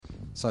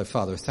So,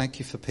 Father, thank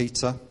you for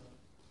Peter.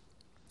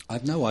 I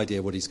have no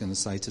idea what he's going to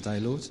say today,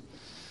 Lord,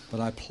 but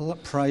I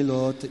pray,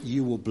 Lord, that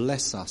you will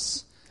bless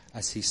us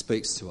as he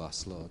speaks to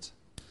us, Lord.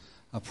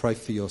 I pray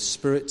for your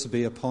Spirit to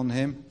be upon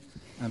him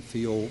and for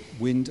your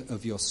wind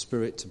of your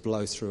Spirit to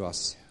blow through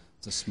us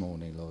this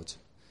morning, Lord.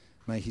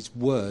 May his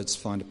words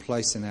find a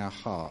place in our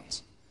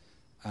heart,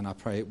 and I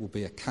pray it will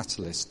be a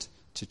catalyst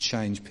to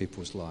change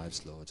people's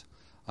lives, Lord.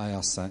 I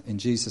ask that in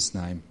Jesus'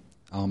 name.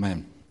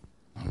 Amen.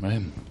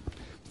 Amen.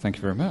 Thank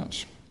you very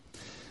much.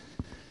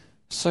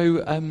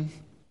 So,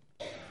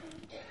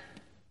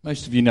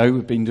 most of you know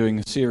we've been doing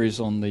a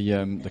series on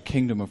the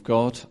Kingdom of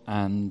God,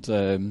 and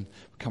we're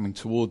coming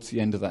towards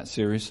the end of that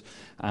series.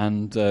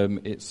 And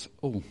it's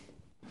do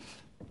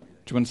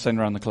you want to send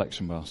around the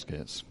collection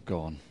baskets?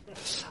 Go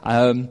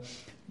on.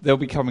 They'll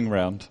be coming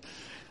round,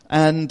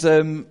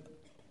 and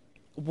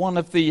one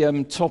of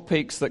the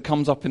topics that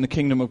comes up in the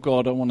Kingdom of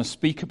God I want to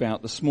speak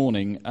about this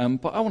morning.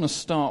 But I want to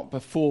start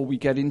before we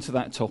get into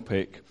that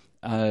topic,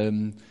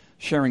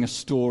 sharing a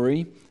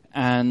story.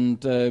 And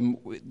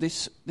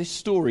this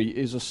story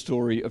is a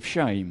story of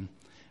shame.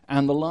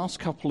 And the last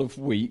couple of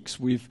weeks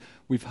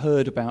we've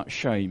heard about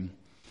shame.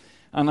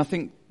 And I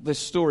think this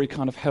story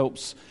kind of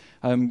helps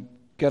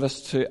get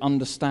us to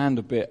understand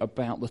a bit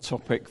about the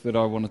topic that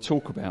I want to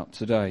talk about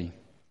today.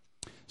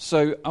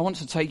 So I want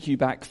to take you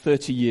back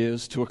 30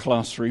 years to a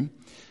classroom.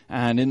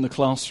 And in the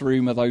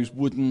classroom are those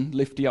wooden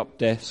lifty-up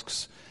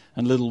desks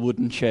and little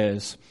wooden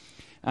chairs.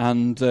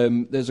 And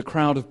there's a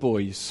crowd of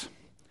boys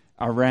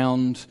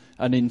around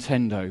a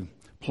Nintendo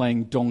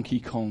playing Donkey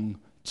Kong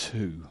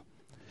 2.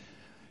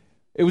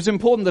 It was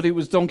important that it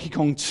was Donkey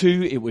Kong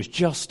 2, it was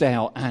just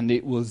out, and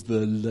it was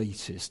the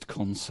latest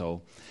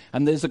console.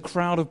 And there's a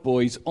crowd of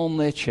boys on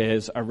their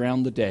chairs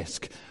around the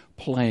desk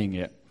playing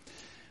it.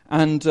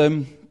 And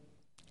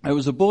there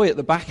was a boy at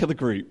the back of the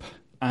group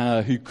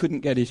who couldn't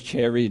get his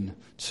chair in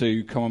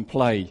to come and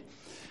play.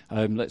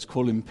 Let's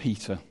call him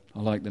Peter.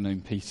 I like the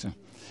name Peter.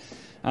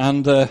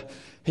 And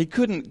he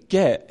couldn't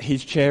get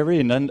his chair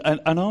in, and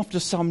after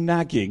some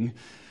nagging,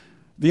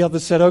 the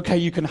others said, okay,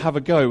 you can have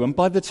a go. And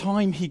by the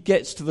time he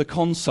gets to the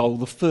console,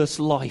 the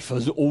first life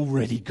has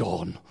already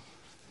gone.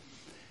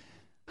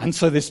 And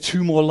so there's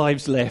 2 more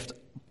lives left.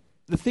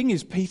 The thing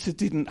is, Peter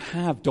didn't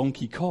have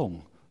Donkey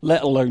Kong,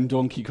 let alone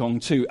Donkey Kong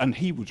 2, and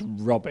he was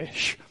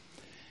rubbish.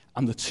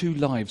 And the 2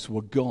 lives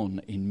were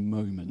gone in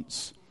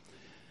moments.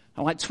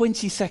 And like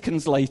 20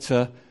 seconds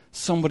later,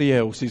 somebody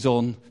else is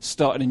on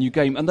starting a new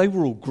game, and they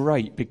were all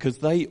great because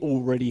they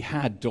already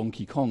had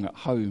Donkey Kong at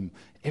home,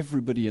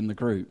 everybody in the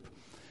group.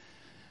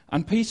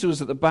 And Peter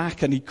was at the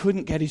back, and he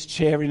couldn't get his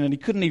chair in, and he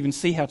couldn't even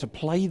see how to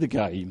play the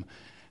game,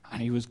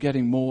 and he was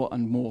getting more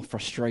and more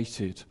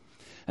frustrated.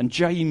 And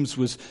James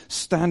was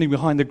standing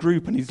behind the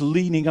group, and he's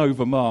leaning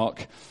over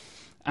Mark,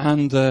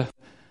 and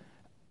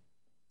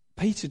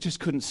Peter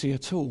just couldn't see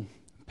at all.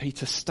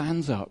 Peter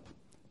stands up,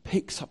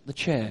 picks up the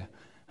chair,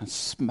 and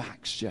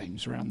smacks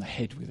James around the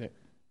head with it.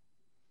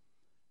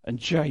 And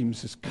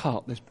James is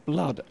cut. There's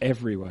blood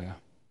everywhere.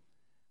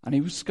 And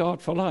he was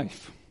scarred for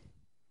life.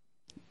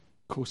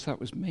 Of course, that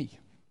was me.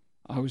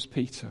 I was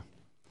Peter.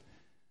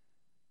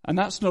 And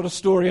that's not a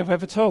story I've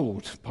ever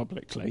told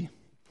publicly.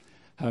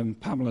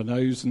 Pamela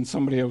knows and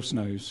somebody else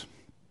knows.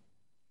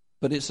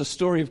 But it's a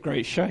story of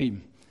great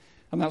shame.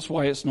 And that's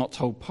why it's not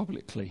told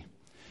publicly.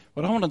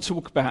 But I want to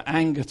talk about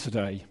anger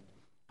today.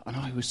 And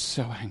I was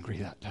so angry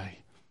that day.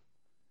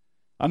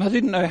 And I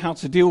didn't know how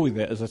to deal with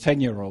it as a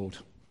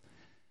 10-year-old.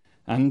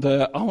 And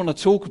I want to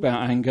talk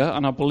about anger,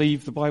 and I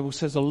believe the Bible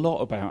says a lot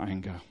about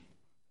anger.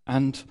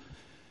 And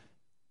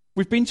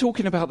we've been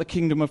talking about the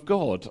kingdom of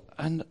God,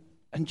 and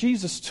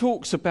Jesus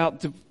talks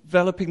about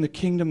developing the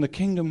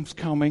kingdom's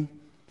coming,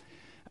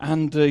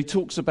 and he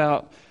talks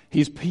about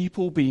his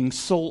people being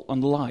salt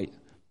and light.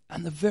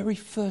 And the very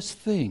first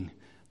thing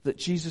that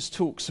Jesus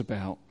talks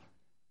about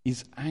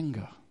is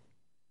anger.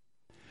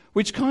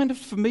 Which kind of,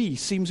 for me,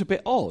 seems a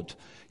bit odd.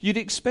 You'd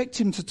expect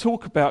him to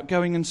talk about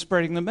going and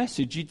spreading the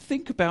message. You'd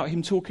think about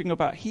him talking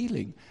about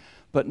healing.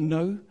 But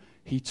no,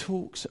 he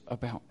talks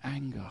about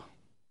anger.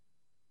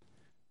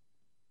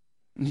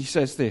 And he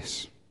says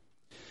this,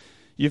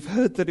 "You've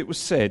heard that it was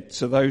said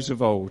to those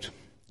of old,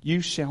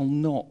 'You shall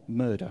not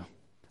murder,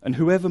 and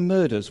whoever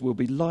murders will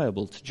be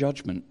liable to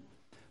judgment.'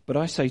 But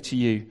I say to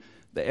you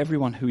that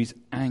everyone who is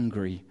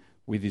angry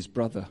with his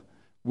brother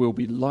will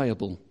be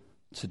liable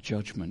to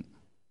judgment.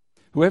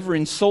 Whoever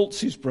insults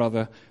his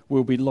brother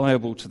will be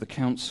liable to the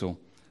council,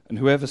 and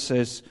whoever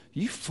says,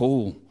 'You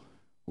fool,'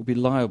 will be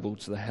liable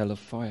to the hell of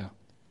fire.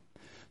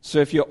 So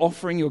if you're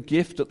offering your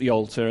gift at the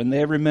altar and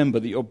there remember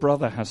that your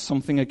brother has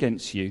something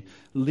against you,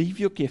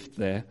 leave your gift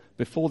there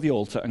before the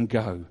altar and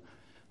go.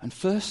 And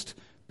first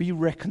be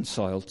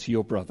reconciled to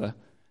your brother,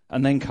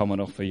 and then come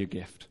and offer your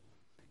gift.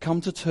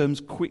 Come to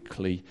terms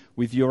quickly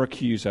with your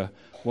accuser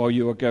while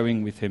you are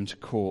going with him to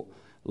court,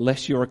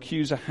 lest your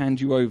accuser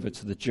hand you over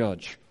to the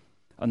judge,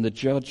 and the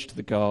judge to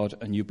the guard,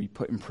 and you'll be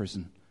put in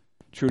prison.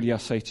 Truly I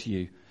say to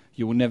you,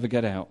 you will never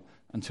get out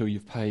until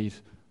you've paid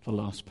the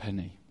last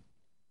penny."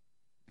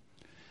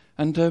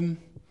 And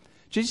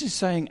Jesus is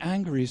saying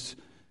anger is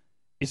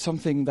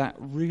something that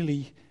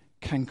really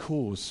can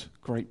cause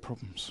great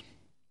problems.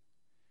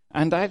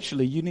 And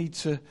actually, you need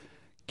to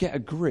get a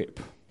grip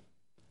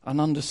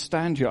and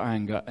understand your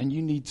anger, and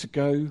you need to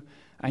go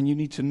and you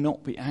need to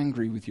not be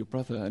angry with your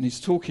brother. And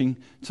he's talking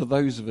to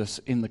those of us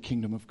in the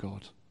kingdom of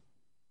God.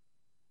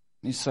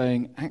 And he's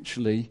saying,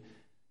 actually,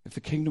 if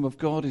the kingdom of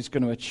God is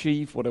going to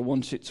achieve what I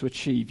want it to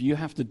achieve, you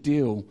have to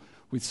deal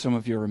with some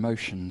of your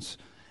emotions,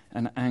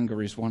 and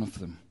anger is one of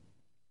them.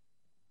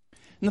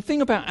 And the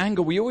thing about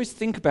anger, we always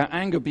think about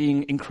anger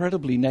being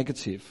incredibly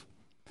negative.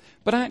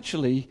 But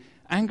actually,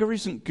 anger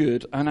isn't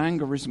good and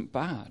anger isn't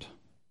bad.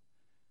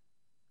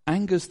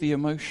 Anger's the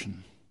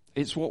emotion.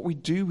 It's what we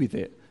do with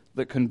it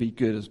that can be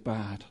good as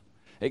bad.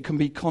 It can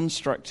be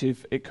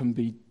constructive, it can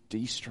be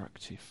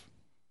destructive.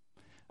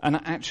 And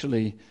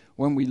actually,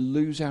 when we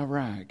lose our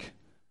rag,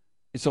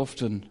 it's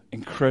often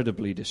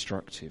incredibly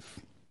destructive.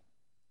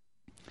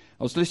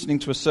 I was listening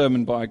to a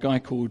sermon by a guy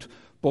called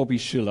Bobby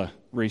Schiller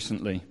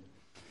recently.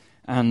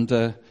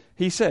 And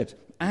he said,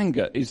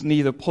 anger is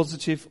neither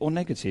positive or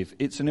negative.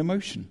 It's an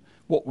emotion.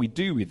 What we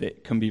do with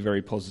it can be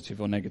very positive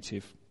or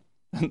negative.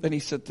 And then he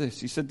said this.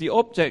 He said, the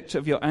object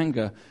of your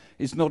anger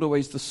is not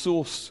always the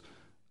source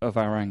of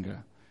our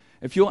anger.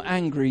 If you're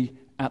angry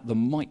at the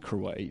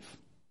microwave,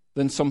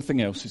 then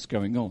something else is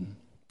going on.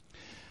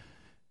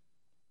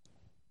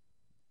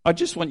 I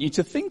just want you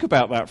to think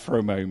about that for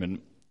a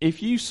moment.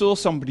 If you saw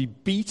somebody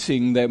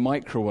beating their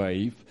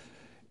microwave,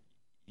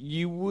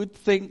 you would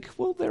think,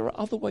 well, there are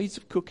other ways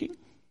of cooking.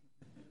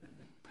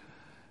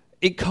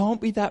 It can't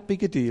be that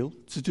big a deal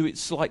to do it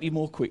slightly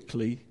more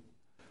quickly.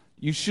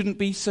 You shouldn't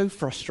be so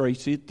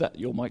frustrated that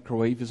your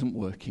microwave isn't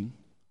working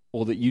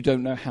or that you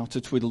don't know how to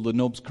twiddle the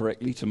knobs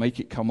correctly to make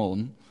it come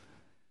on.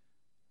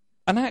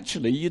 And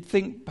actually, you'd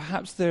think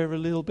perhaps they're a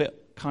little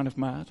bit kind of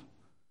mad.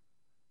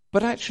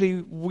 But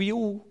actually, we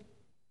all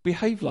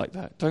behave like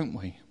that, don't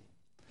we?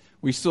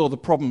 We saw the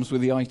problems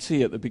with the IT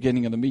at the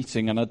beginning of the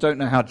meeting, and I don't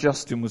know how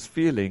Justin was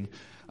feeling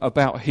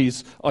about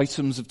his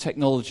items of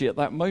technology at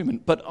that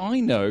moment. But I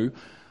know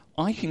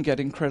I can get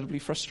incredibly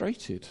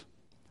frustrated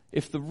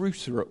if the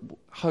router at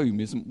home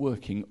isn't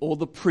working or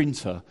the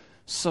printer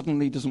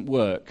suddenly doesn't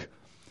work.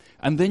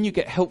 And then you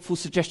get helpful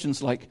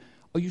suggestions like,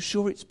 are you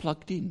sure it's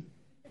plugged in?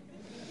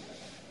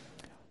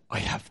 I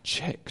have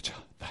checked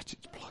that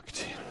it's plugged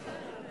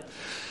in.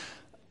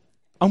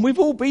 And we've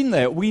all been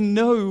there. We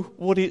know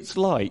what it's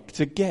like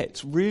to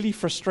get really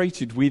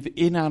frustrated with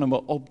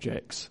inanimate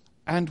objects.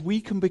 And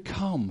we can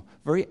become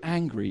very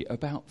angry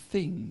about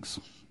things.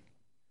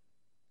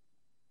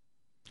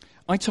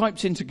 I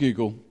typed into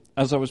Google,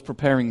 as I was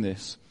preparing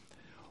this,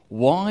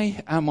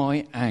 why am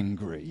I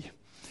angry?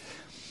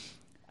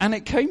 And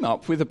it came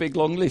up with a big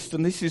long list,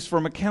 and this is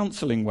from a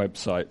counselling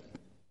website.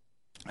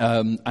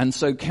 And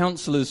so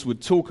counsellors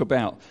would talk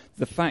about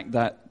the fact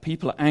that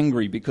people are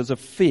angry because of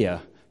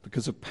fear,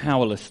 because of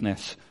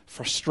powerlessness,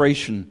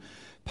 frustration,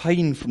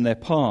 pain from their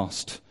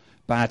past,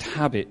 bad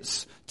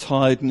habits,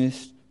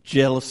 tiredness,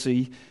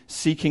 jealousy,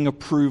 seeking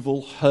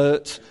approval,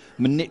 hurt,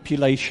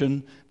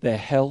 manipulation, their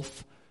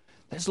health.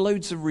 There's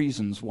loads of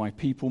reasons why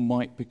people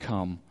might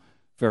become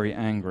very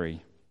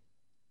angry.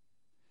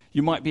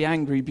 You might be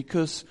angry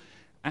because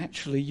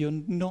actually you're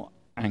not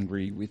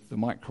angry with the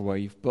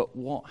microwave, but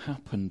what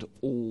happened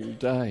all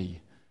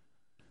day.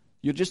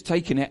 You're just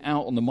taking it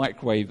out on the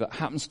microwave that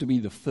happens to be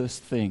the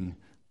first thing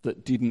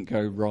that didn't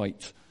go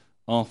right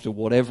after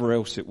whatever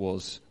else it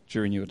was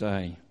during your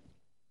day.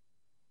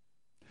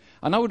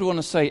 And I would want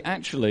to say,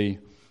 actually,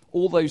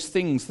 all those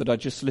things that I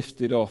just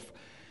listed off,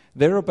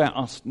 they're about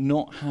us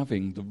not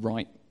having the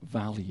right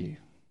value.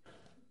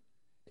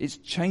 It's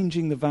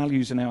changing the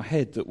values in our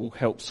head that will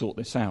help sort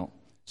this out.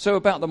 So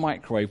about the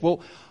microwave.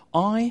 Well,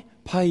 I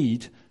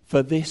paid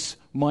for this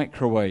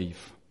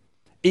microwave.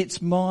 It's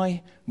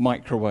my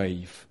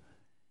microwave.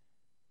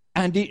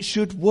 And it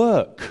should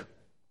work.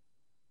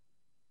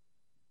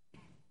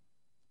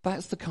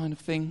 That's the kind of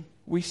thing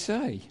we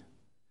say.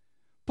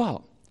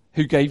 But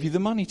who gave you the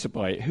money to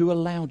buy it? Who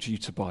allowed you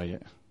to buy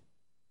it?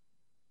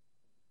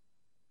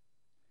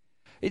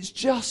 It's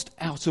just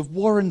out of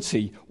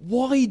warranty.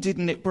 Why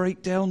didn't it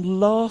break down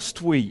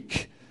last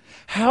week?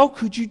 How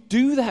could you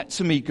do that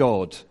to me,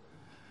 God?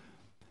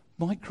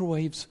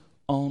 Microwaves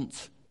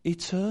aren't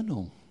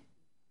eternal.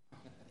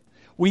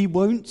 We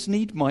won't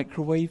need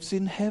microwaves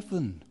in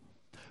heaven.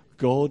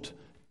 God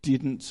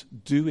didn't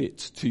do it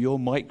to your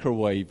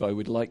microwave, I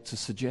would like to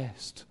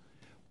suggest.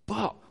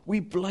 But we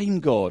blame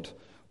God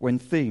when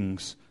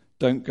things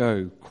don't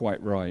go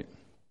quite right.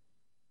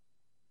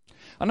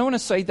 And I want to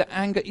say that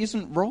anger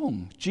isn't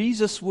wrong.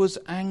 Jesus was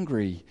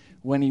angry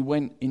when he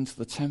went into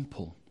the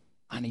temple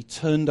and he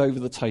turned over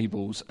the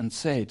tables and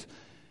said,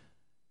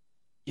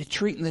 you're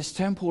treating this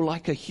temple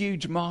like a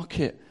huge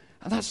market,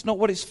 and that's not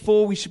what it's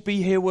for. We should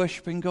be here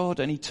worshipping God.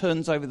 And he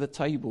turns over the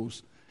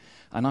tables.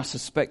 And I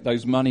suspect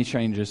those money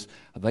changers,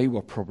 they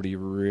were probably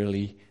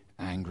really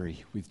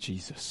angry with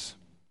Jesus.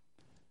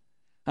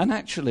 And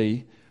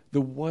actually,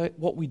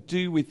 what we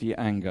do with the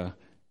anger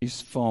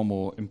is far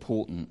more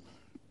important.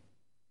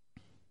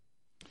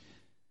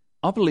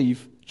 I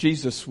believe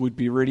Jesus would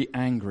be really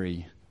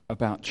angry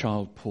about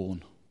child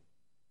porn.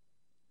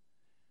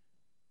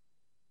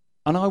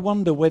 And I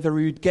wonder whether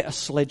he would get a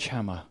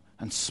sledgehammer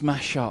and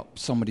smash up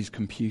somebody's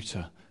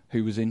computer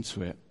who was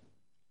into it.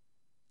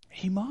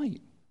 He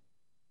might,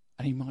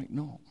 and he might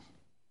not.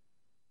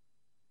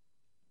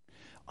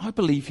 I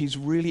believe he's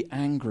really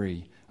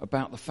angry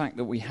about the fact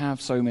that we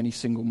have so many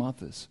single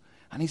mothers,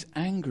 and he's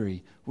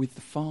angry with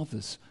the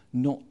fathers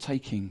not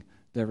taking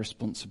their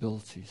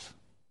responsibilities.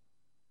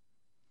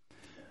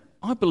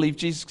 I believe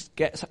Jesus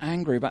gets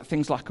angry about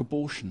things like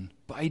abortion,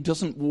 but he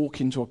doesn't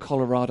walk into a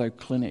Colorado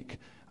clinic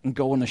and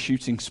go on a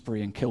shooting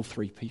spree and kill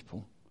 3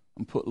 people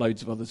and put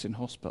loads of others in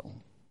hospital.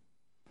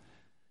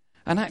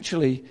 And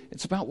actually,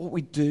 it's about what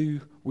we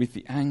do with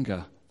the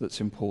anger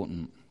that's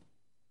important.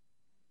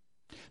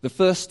 The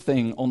first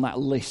thing on that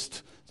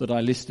list that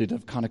I listed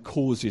of kind of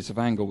causes of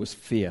anger was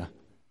fear.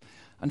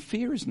 And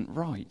fear isn't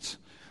right.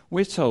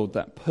 We're told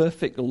that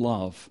perfect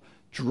love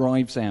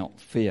drives out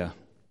fear.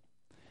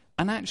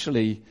 And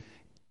actually,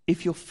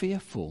 if you're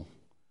fearful,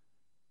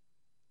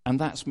 and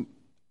that's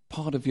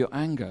part of your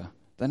anger,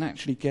 then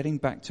actually getting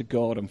back to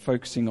God and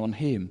focusing on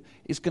him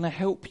is going to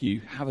help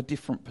you have a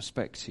different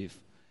perspective.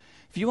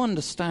 If you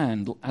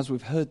understand, as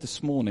we've heard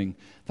this morning,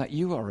 that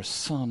you are a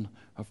son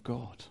of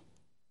God,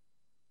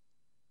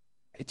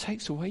 it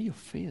takes away your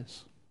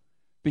fears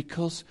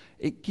because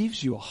it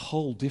gives you a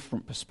whole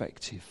different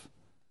perspective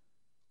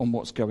on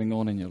what's going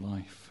on in your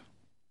life.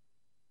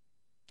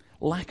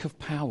 Lack of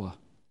power,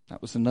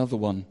 that was another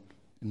one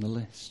in the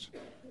list.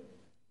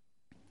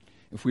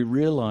 If we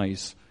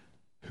realize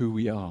who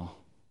we are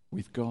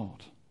with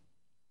God,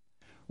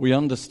 we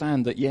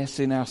understand that yes,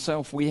 in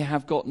ourselves we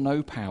have got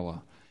no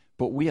power,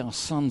 but we are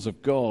sons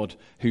of God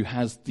who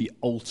has the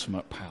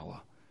ultimate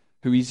power,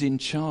 who is in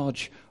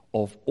charge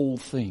of all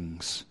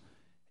things.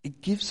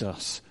 It gives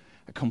us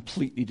a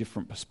completely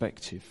different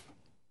perspective.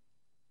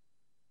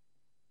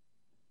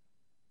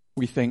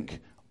 We think,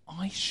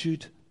 I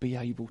should be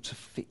able to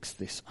fix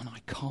this, and I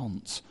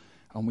can't,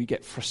 and we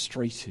get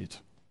frustrated.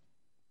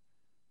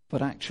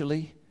 But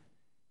actually,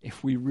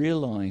 if we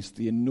realize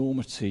the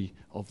enormity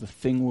of the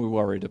thing we're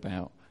worried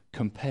about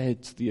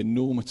compared to the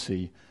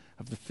enormity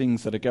of the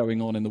things that are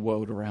going on in the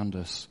world around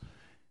us,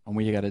 and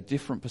we get a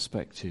different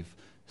perspective,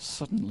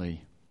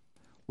 suddenly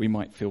we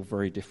might feel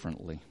very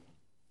differently.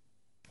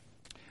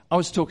 I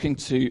was talking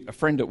to a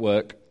friend at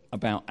work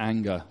about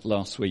anger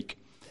last week,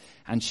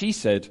 and she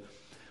said,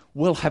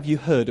 well, have you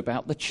heard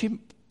about the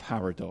chimp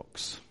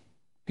paradox?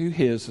 Who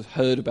here has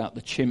heard about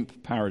the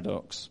chimp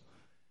paradox?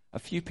 A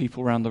few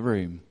people around the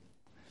room.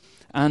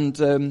 And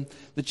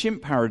the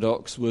chimp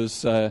paradox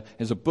is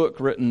a book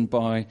written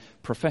by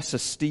Professor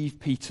Steve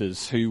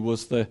Peters, who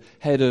was the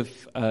head of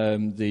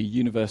the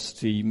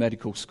University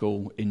Medical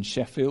School in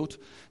Sheffield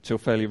till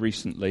fairly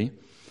recently.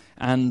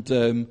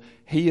 And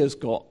he has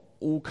got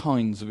all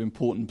kinds of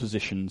important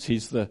positions.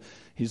 He's a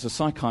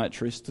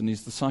psychiatrist, and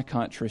he's the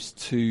psychiatrist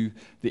to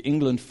the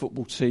England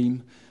football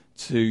team,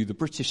 to the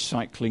British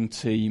cycling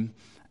team,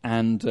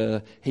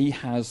 and he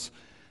has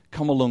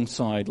come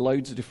alongside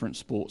loads of different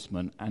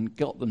sportsmen and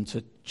got them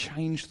to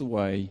change the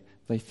way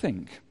they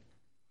think.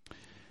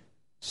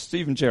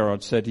 Steven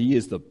Gerrard said he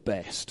is the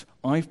best.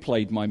 I've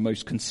played my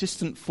most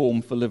consistent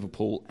form for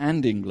Liverpool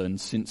and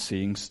England since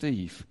seeing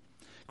Steve.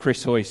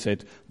 Chris Hoy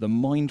said, the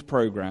mind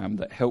program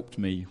that helped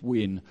me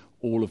win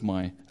all of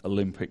my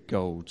Olympic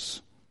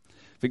golds.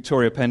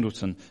 Victoria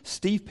Pendleton,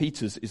 Steve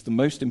Peters is the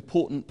most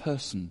important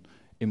person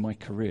in my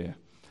career.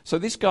 So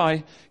this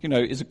guy,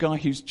 is a guy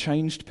who's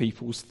changed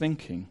people's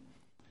thinking.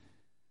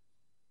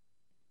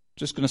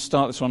 Just going to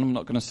start this one. I'm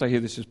not going to say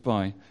who this is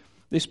by.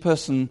 This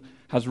person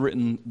has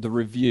written the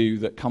review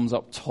that comes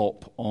up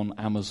top on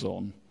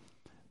Amazon,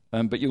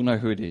 but you'll know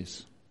who it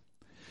is.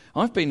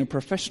 I've been a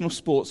professional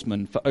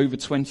sportsman for over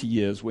 20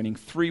 years, winning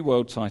 3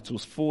 world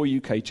titles, 4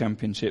 UK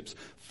championships,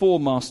 4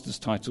 Masters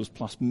titles,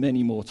 plus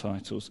many more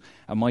titles,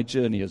 and my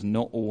journey has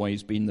not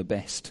always been the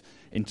best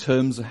in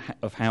terms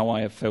of how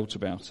I have felt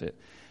about it.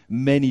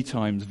 Many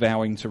times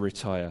vowing to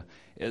retire.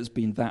 It has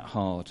been that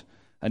hard.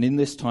 And in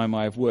this time,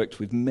 I have worked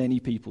with many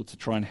people to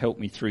try and help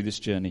me through this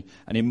journey.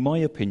 And in my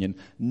opinion,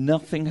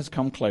 nothing has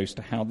come close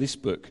to how this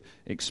book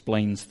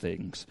explains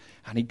things.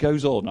 And he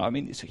goes on. I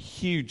mean, it's a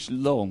huge,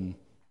 long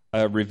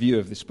review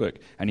of this book.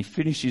 And he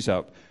finishes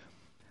up,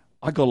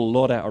 I got a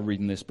lot out of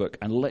reading this book.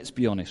 And let's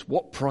be honest,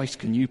 what price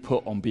can you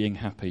put on being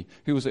happy?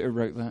 Who was it who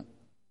wrote that?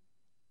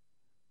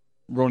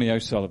 Ronnie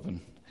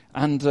O'Sullivan.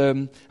 And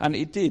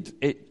it did.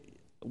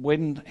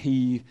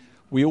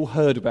 We all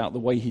heard about the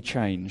way he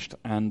changed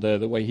and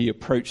the way he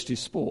approached his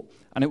sport.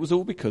 And it was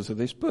all because of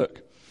this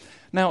book.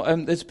 Now,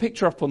 there's a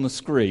picture up on the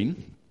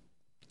screen.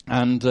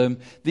 And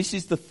this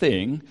is the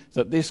thing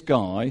that this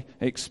guy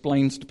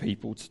explains to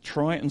people to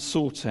try and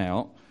sort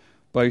out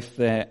both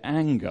their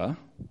anger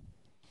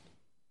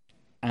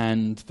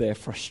and their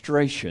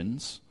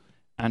frustrations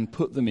and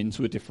put them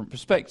into a different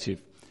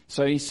perspective.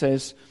 So he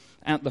says,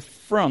 at the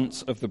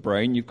front of the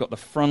brain, you've got the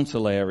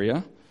frontal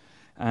area.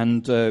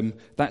 And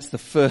that's the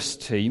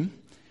first team.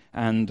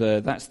 And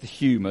that's the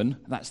human,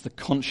 that's the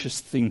conscious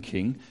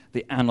thinking,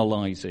 the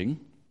analysing.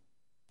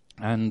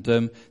 And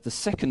the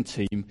second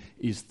team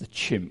is the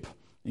chimp.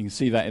 You can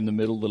see that in the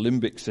middle, the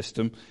limbic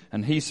system.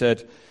 And he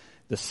said,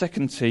 the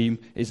second team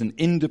is an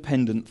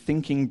independent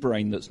thinking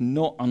brain that's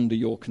not under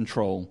your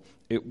control.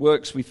 It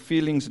works with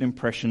feelings and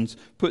impressions,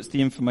 puts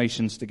the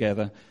informations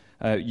together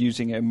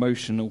using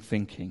emotional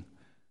thinking.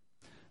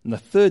 And the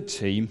third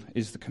team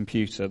is the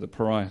computer, the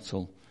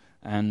parietal.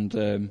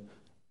 And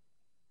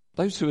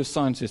those who are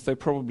scientists, they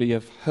probably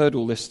have heard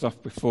all this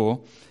stuff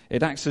before.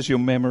 It acts as your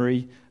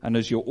memory and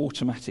as your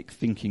automatic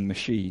thinking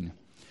machine.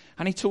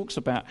 And he talks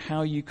about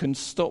how you can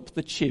stop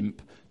the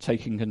chimp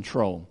taking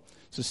control.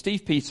 So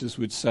Steve Peters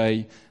would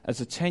say,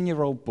 as a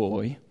 10-year-old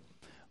boy,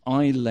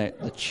 I let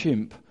the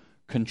chimp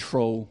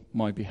control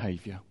my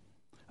behaviour.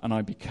 And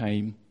I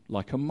became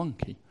like a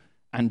monkey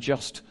and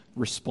just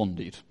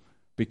responded,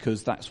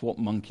 because that's what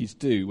monkeys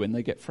do when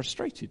they get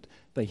frustrated.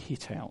 They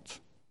hit out.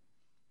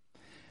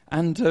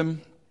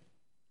 And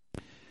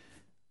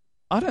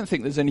I don't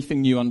think there's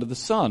anything new under the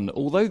sun.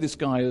 Although this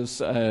guy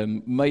has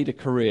made a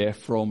career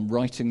from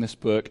writing this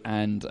book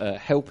and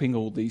helping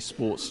all these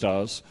sports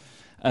stars,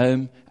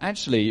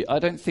 actually, I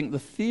don't think the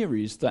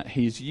theories that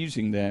he's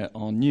using there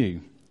are new.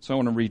 So I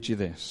want to read you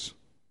this.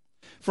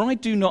 For I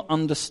do not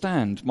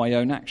understand my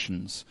own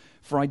actions,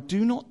 for I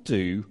do not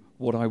do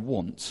what I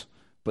want,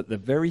 but the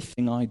very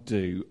thing I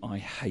do, I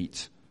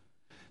hate.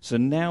 So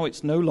now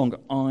it's no longer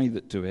I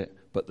that do it,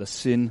 but the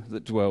sin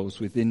that dwells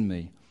within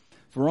me.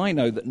 For I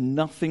know that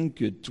nothing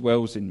good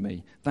dwells in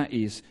me, that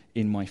is,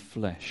 in my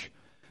flesh.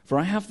 For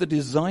I have the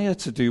desire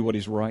to do what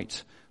is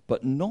right,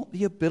 but not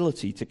the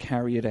ability to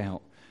carry it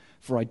out.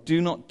 For I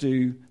do not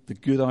do the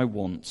good I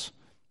want,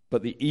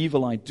 but the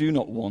evil I do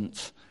not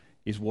want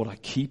is what I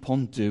keep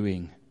on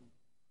doing.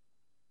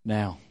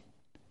 Now,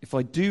 if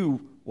I do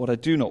what I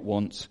do not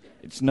want,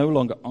 it's no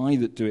longer I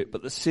that do it,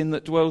 but the sin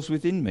that dwells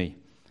within me.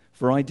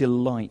 For I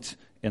delight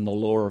in the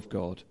law of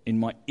God, in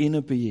my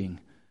inner being.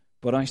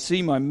 But I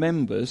see my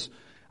members,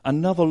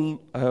 another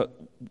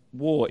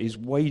war is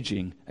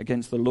waging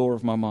against the law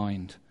of my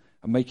mind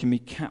and making me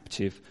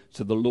captive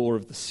to the law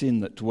of the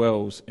sin that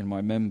dwells in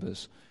my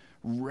members.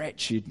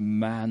 Wretched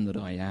man that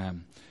I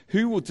am,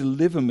 who will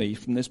deliver me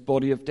from this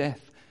body of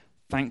death?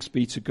 Thanks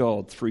be to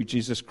God through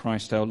Jesus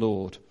Christ our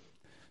Lord.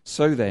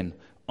 So then,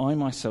 I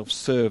myself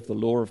serve the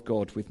law of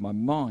God with my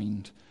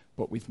mind,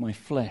 but with my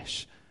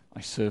flesh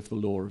I serve the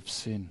law of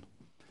sin.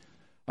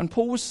 And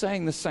Paul was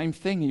saying the same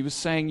thing. He was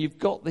saying you've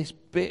got this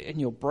bit in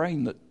your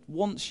brain that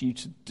wants you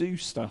to do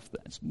stuff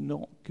that's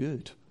not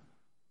good,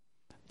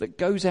 that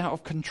goes out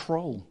of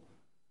control,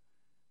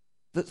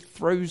 that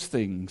throws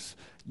things,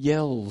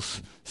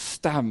 yells,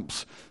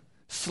 stamps,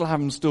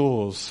 slams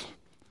doors.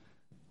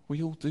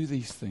 We all do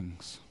these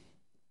things.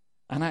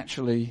 And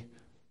actually,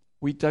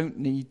 we don't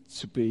need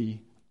to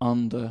be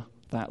under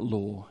that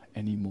law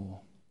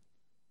anymore.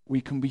 We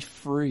can be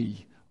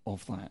free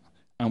of that,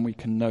 and we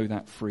can know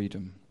that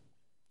freedom.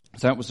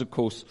 So that was, of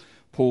course,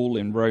 Paul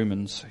in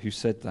Romans who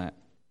said that.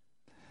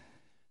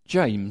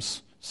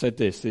 James said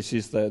this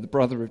is the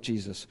brother of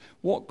Jesus.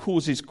 What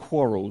causes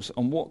quarrels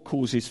and what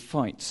causes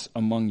fights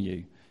among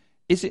you?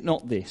 Is it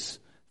not this,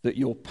 that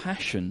your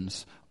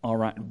passions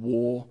are at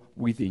war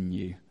within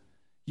you?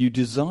 You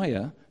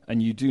desire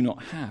and you do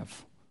not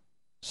have,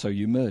 so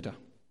you murder.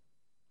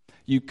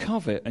 You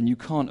covet and you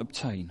can't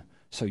obtain,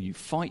 so you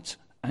fight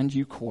and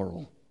you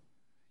quarrel.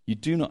 You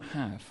do not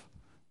have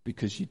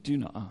because you do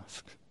not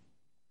ask.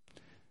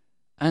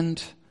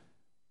 And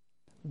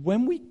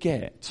when we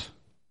get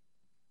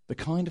the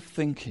kind of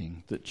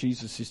thinking that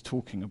Jesus is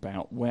talking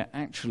about, where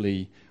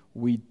actually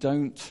we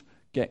don't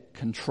get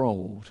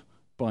controlled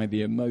by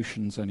the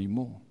emotions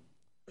anymore,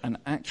 and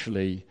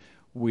actually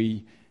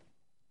we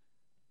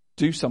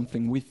do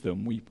something with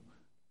them,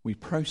 we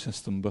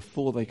process them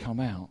before they come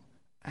out,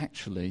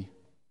 actually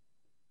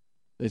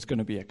there's going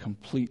to be a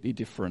completely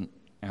different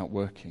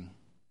outworking.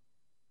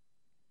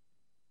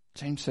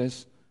 James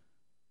says,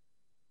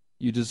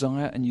 you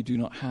desire and you do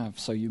not have,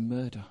 so you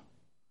murder.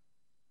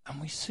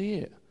 And we see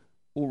it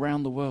all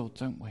around the world,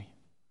 don't we?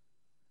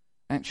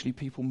 Actually,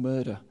 people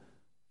murder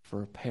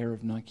for a pair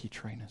of Nike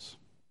trainers.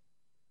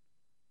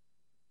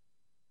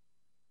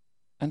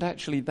 And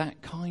actually,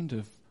 that kind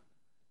of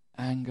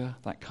anger,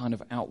 that kind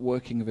of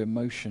outworking of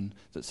emotion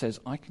that says,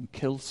 I can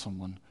kill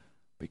someone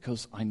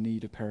because I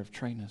need a pair of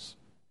trainers,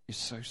 is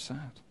so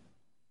sad.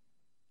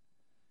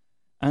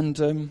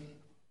 And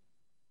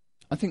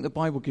I think the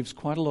Bible gives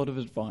quite a lot of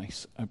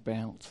advice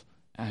about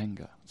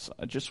anger. So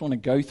I just want to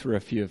go through a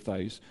few of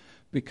those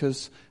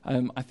because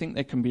I think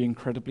they can be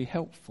incredibly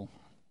helpful.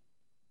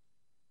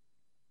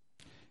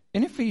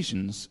 In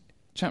Ephesians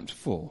chapter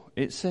 4,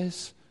 it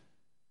says,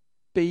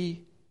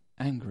 be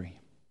angry.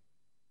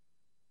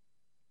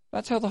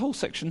 That's how the whole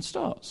section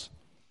starts.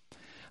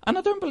 And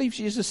I don't believe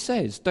Jesus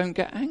says, don't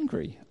get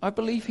angry. I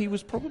believe he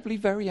was probably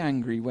very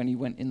angry when he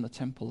went in the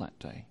temple that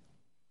day.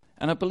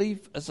 And I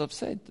believe, as I've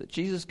said, that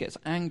Jesus gets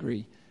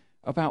angry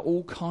about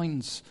all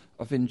kinds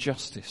of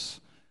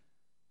injustice,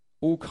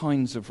 all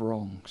kinds of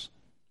wrongs.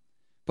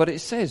 But it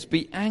says,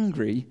 be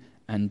angry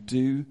and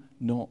do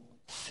not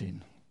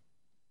sin.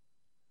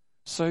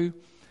 So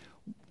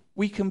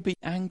we can be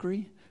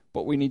angry,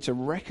 but we need to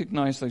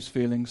recognize those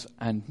feelings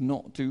and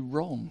not do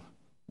wrong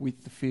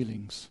with the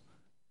feelings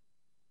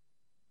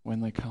when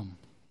they come.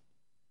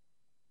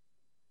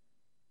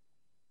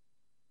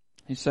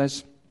 He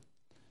says,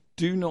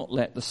 do not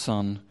let the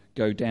sun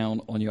go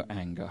down on your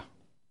anger.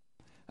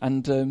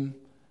 And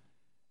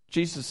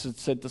Jesus had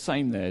said the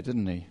same there,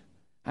 didn't he?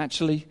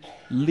 Actually,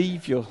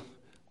 leave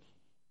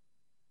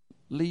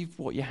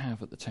what you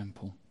have at the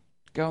temple.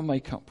 Go and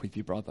make up with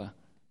your brother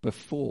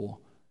before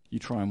you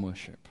try and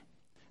worship.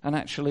 And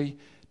actually,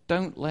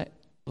 don't let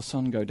the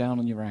sun go down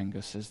on your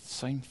anger, says the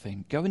same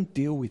thing. Go and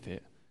deal with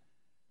it.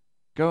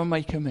 Go and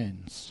make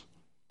amends.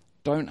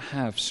 Don't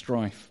have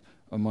strife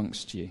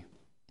amongst you.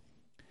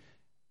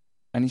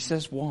 And he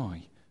says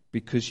why?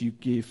 Because you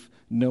give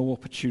no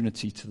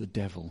opportunity to the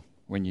devil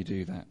when you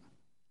do that.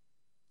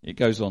 It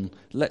goes on,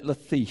 let the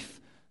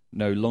thief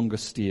no longer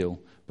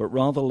steal, but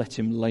rather let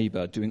him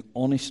labor, doing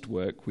honest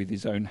work with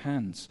his own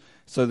hands,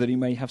 so that he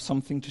may have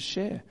something to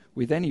share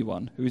with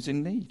anyone who is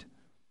in need.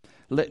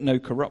 Let no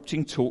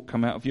corrupting talk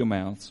come out of your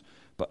mouths,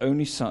 but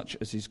only such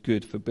as is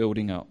good for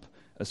building up,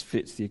 as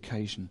fits the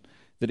occasion,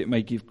 that it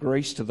may give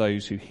grace to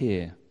those who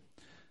hear.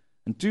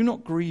 And do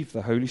not grieve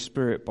the Holy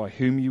Spirit, by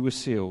whom you were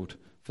sealed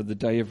for the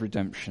day of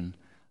redemption.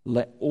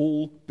 Let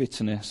all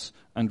bitterness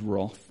and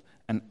wrath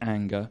and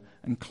anger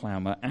and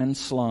clamour and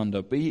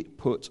slander be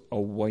put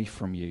away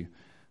from you,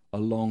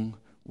 along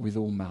with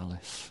all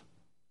malice.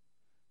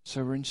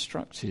 So we're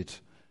instructed,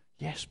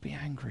 yes, be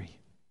angry,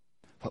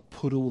 but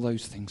put all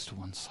those things to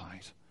one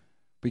side,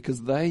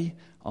 because they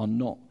are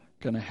not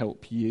going to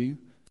help you.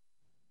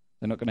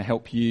 They're not going to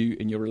help you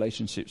in your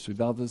relationships with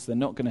others. They're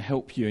not going to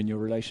help you in your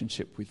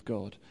relationship with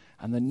God.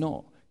 And they're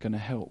not going to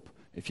help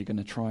if you're going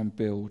to try and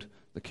build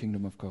the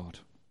kingdom of God.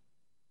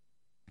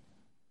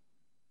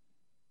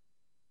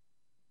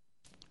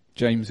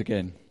 James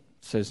again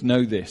says,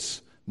 know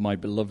this, my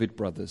beloved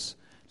brothers,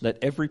 let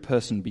every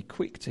person be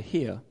quick to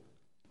hear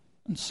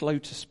and slow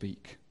to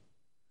speak,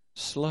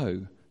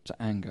 slow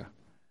to anger.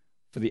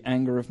 For the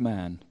anger of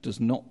man does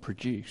not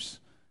produce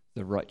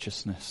the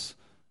righteousness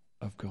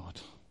of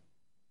God.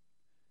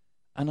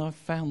 And I've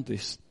found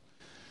this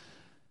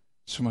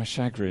to my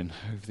chagrin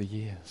over the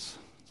years,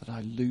 that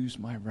I lose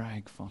my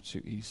rag far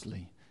too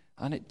easily.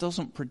 And it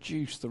doesn't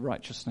produce the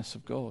righteousness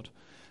of God.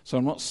 So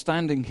I'm not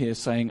standing here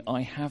saying,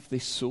 I have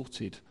this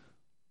sorted,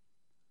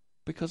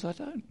 because I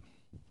don't.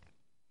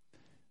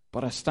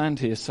 But I stand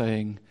here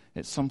saying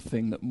it's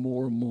something that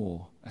more and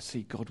more I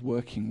see God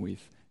working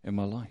with in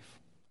my life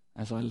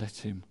as I let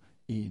him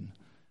in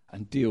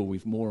and deal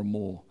with more and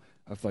more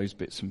of those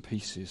bits and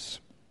pieces.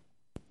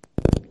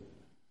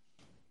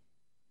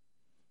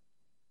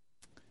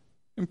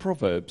 In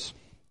Proverbs,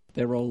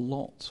 there are a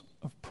lot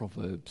of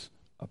proverbs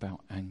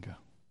about anger.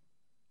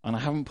 And I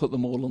haven't put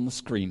them all on the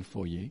screen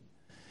for you.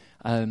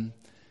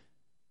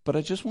 But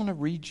I just want to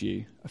read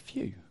you a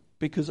few,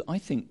 because I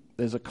think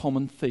there's a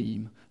common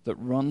theme that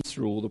runs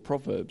through all the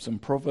Proverbs.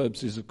 And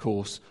Proverbs is, of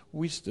course,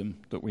 wisdom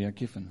that we are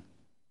given.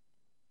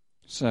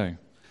 So,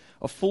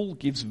 a fool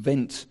gives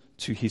vent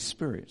to his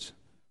spirit,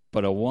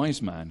 but a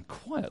wise man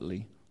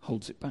quietly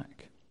holds it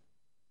back.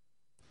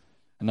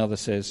 Another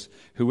says,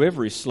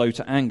 whoever is slow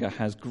to anger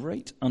has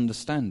great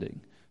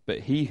understanding, but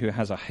he who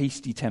has a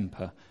hasty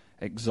temper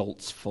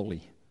exalts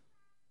folly.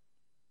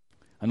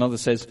 Another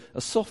says,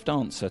 a soft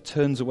answer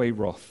turns away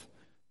wrath,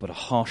 but a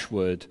harsh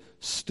word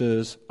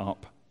stirs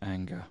up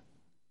anger.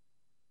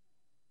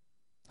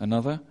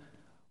 Another,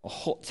 a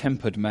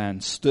hot-tempered man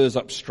stirs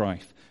up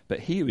strife, but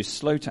he who is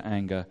slow to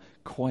anger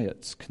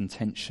quiets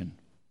contention.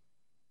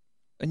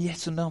 And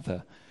yet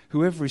another,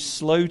 whoever is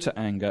slow to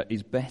anger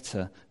is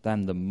better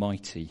than the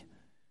mighty,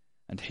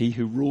 and he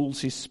who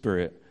rules his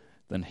spirit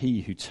than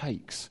he who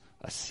takes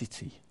a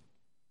city.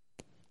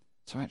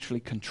 So actually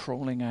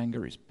controlling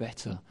anger is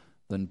better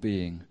than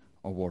being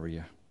a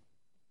warrior.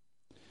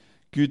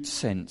 Good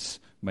sense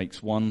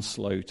makes one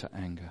slow to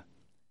anger,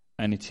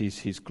 and it is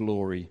his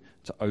glory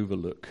to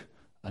overlook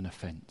an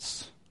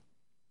offence.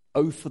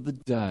 Oh, for the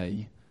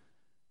day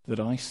that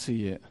I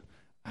see it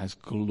as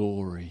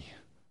glory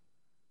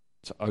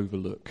to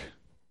overlook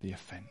the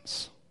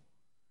offence.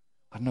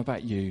 I don't know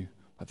about you,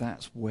 but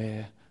that's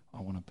where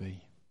I want to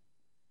be.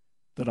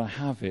 That I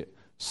have it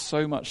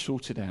so much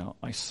sorted out,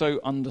 I so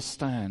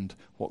understand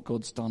what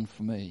God's done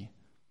for me,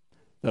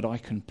 that I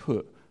can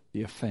put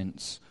the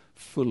offence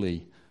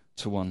fully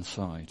to one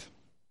side.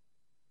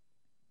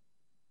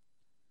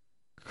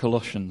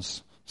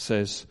 Colossians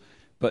says,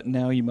 but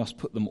now you must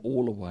put them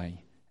all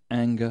away: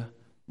 anger,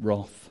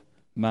 wrath,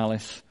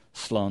 malice,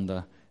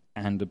 slander,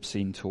 and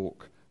obscene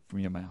talk from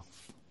your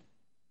mouth.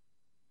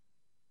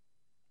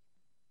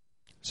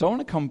 So I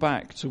want to come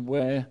back to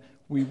where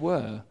we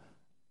were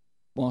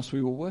whilst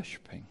we were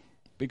worshipping,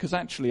 because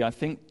actually I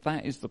think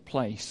that is the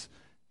place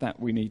that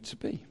we need to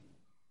be.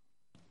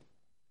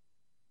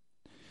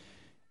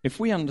 If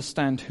we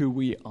understand who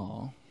we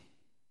are,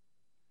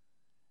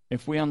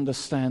 if we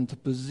understand the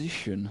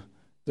position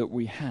that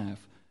we have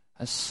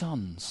as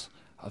sons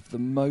of the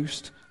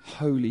most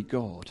holy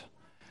God,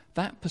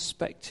 that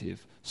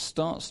perspective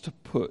starts to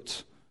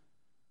put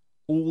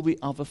all the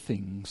other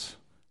things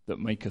that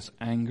make us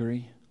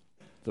angry,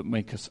 that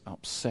make us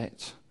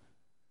upset,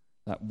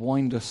 that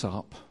wind us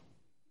up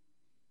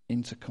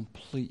into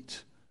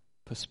complete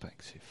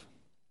perspective.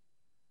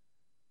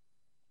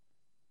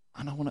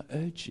 And I want to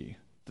urge you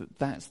that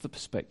that's the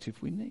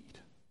perspective we need,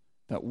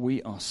 that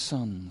we are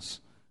sons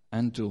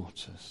and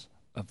daughters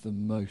of the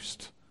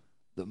most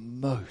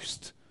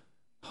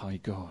high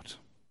God.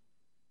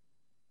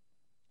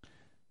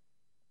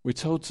 We're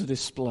told to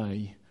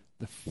display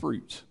the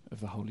fruit of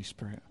the Holy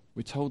Spirit.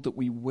 We're told that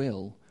we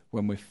will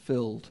when we're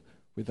filled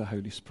with the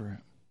Holy Spirit.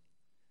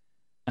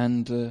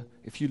 And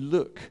if you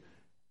look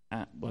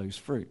at those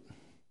fruit,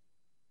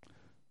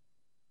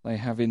 they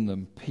have in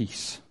them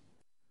peace,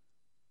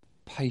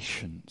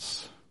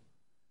 patience,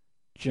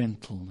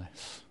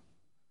 gentleness,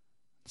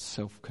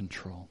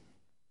 self-control.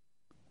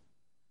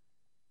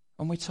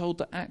 And we're told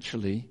that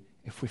actually,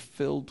 if we're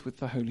filled with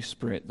the Holy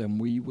Spirit, then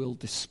we will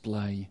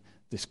display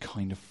this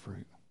kind of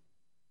fruit.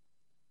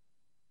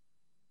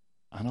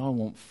 And I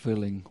want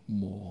filling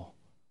more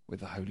with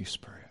the Holy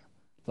Spirit,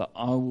 that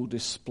I will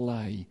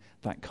display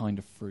that kind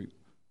of fruit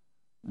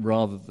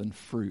rather than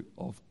fruit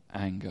of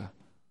anger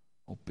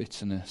or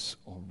bitterness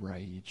or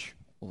rage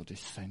or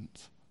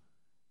dissent.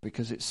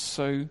 Because it's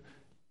so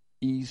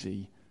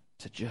easy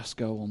to just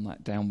go on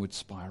that downward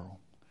spiral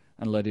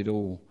and let it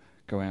all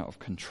go out of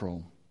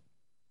control.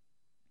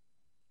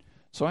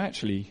 So I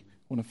actually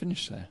want to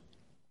finish there.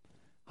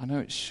 I know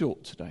it's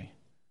short today,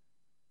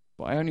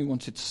 but I only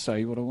wanted to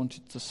say what I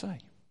wanted to say,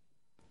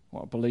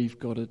 what I believe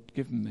God had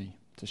given me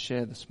to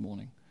share this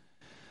morning.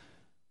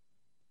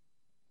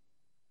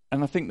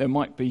 And I think there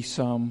might be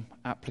some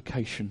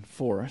application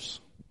for us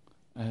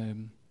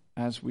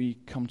as we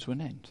come to an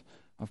end.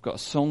 I've got a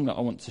song that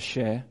I want to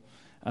share.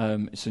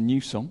 It's a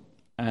new song,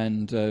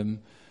 and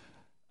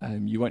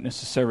you won't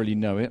necessarily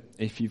know it.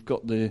 If you've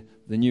got the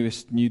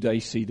newest New Day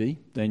CD,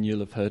 then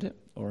you'll have heard it.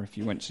 Or if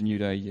you went to New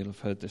Day, you'll have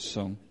heard this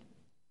song.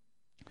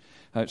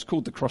 It's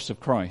called The Cross of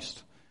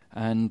Christ.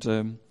 And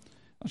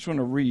I just want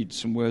to read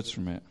some words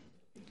from it.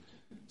 It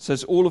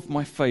says, all of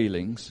my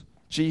failings,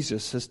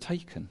 Jesus has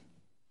taken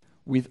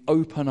with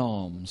open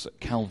arms at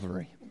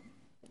Calvary.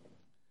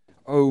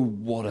 Oh,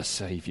 what a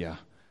Saviour.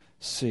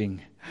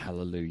 Sing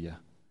hallelujah.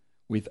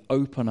 With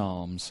open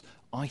arms,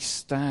 I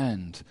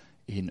stand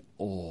in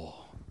awe.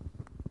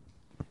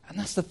 And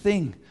that's the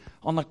thing.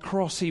 On the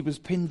cross, he was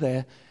pinned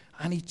there,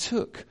 and he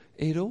took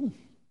it all.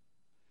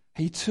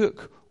 He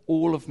took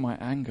all of my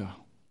anger,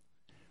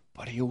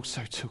 but he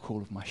also took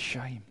all of my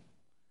shame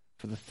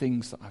for the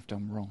things that I've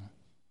done wrong.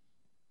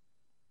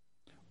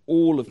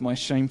 All of my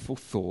shameful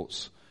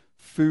thoughts,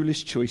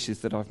 foolish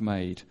choices that I've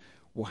made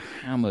were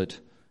hammered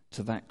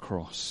to that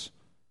cross.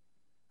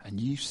 And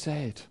you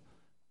said,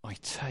 I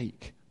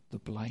take the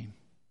blame.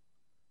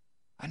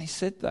 And he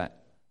said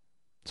that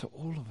to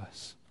all of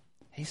us.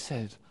 He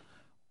said,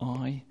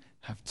 I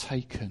have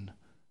taken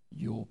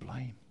your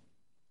blame.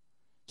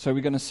 So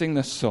we're going to sing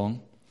this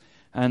song,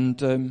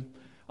 and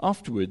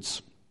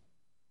afterwards,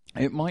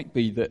 it might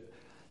be that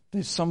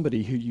there's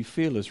somebody who you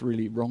feel has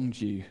really wronged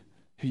you,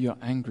 who you're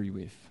angry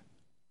with,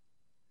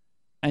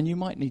 and you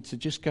might need to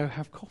just go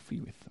have coffee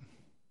with them.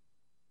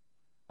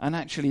 And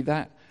actually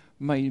that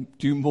may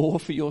do more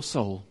for your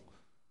soul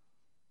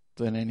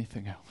than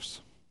anything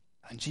else.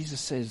 And Jesus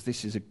says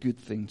this is a good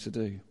thing to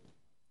do.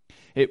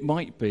 It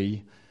might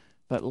be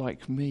that,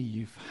 like me,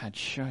 you've had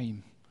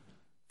shame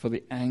for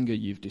the anger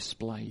you've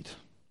displayed.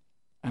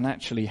 And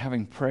actually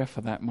having prayer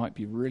for that might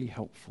be really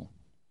helpful.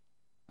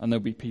 And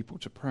there'll be people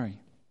to pray.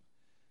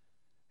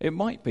 It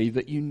might be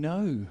that you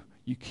know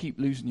you keep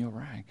losing your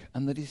rag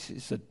and that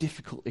it's a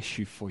difficult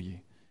issue for you.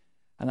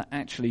 And that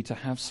actually to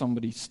have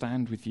somebody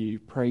stand with you,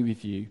 pray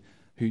with you,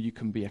 who you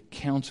can be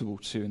accountable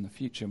to in the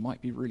future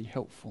might be really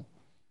helpful.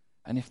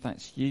 And if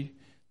that's you,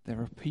 there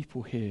are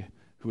people here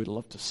who would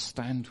love to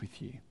stand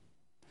with you.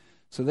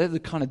 So they're the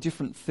kind of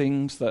different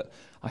things that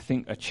I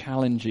think are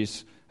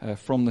challenges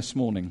from this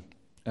morning.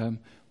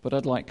 But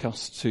I'd like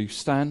us to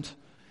stand,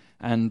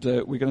 and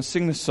we're going to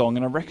sing this song.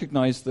 And I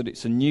recognise that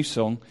it's a new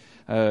song.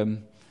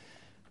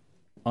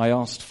 I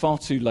asked far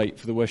too late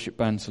for the worship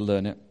band to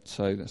learn it,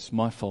 so that's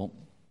my fault.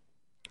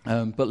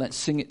 But let's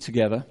sing it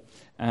together.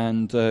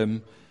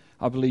 And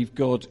I believe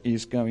God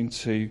is going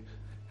to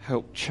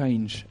help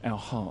change our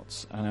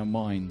hearts and our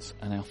minds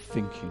and our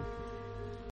thinking.